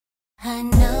I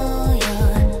know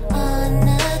you're on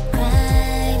the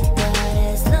grind, but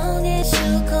as long as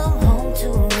you come home to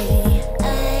me,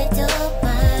 I don't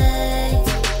mind.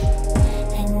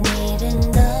 And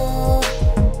even though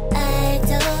I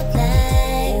don't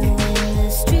like when the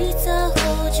streets will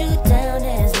hold you down,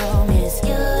 as long as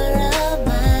you're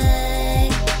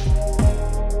mine.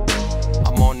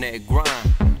 I'm on that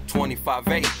grind,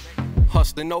 25/8,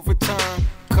 hustling overtime.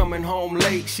 Coming home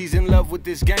late, she's in love with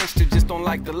this gangster, just don't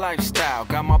like the lifestyle.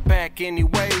 Got my back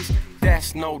anyways,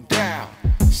 that's no doubt.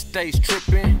 Stays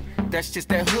tripping, that's just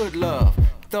that hood love.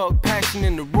 Thug passion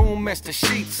in the room, mess the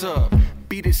sheets up.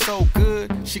 Beat it so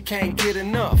good, she can't get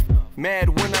enough. Mad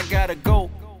when I gotta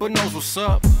go, but knows what's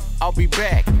up. I'll be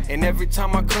back, and every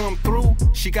time I come through,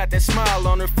 she got that smile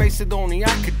on her face that only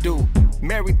I could do.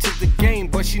 Married to the game,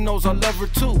 but she knows I love her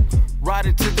too. Ride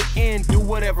it to the end, do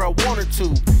whatever I want her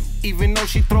to. Even though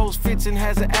she throws fits and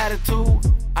has an attitude,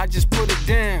 I just put her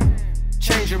down,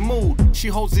 change her mood. She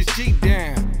holds this G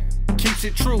down, keeps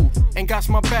it true, and got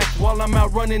my back while I'm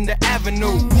out running the avenue.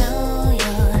 I know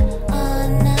you're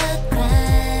on the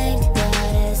grind, but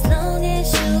as long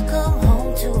as you come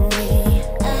home to me,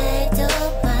 I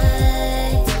don't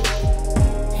mind.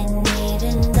 And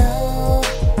even though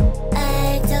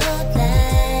I don't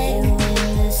like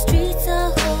when the streets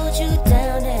will hold you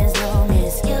down, as long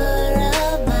as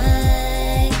you're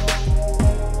mine.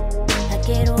 I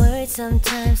get worried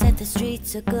sometimes that the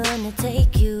streets are gonna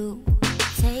take you.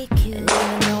 And even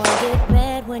though I get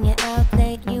mad when you're out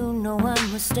late, you know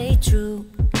I'ma stay true.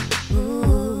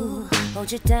 Ooh,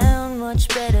 hold you down much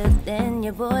better than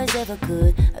your boys ever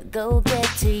could. I go get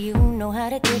to you, know how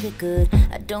to give it good.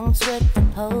 I don't sweat the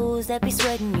pose that be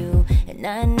sweating you, and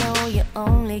I know you're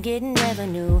only getting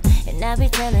revenue. And I be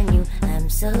telling you I'm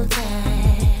so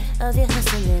tired of you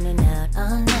hustling in and out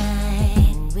all night.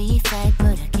 And we fight,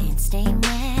 but I can't stay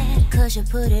mad, 'cause you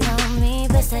put it on me,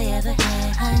 best I ever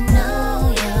had. I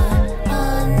know you're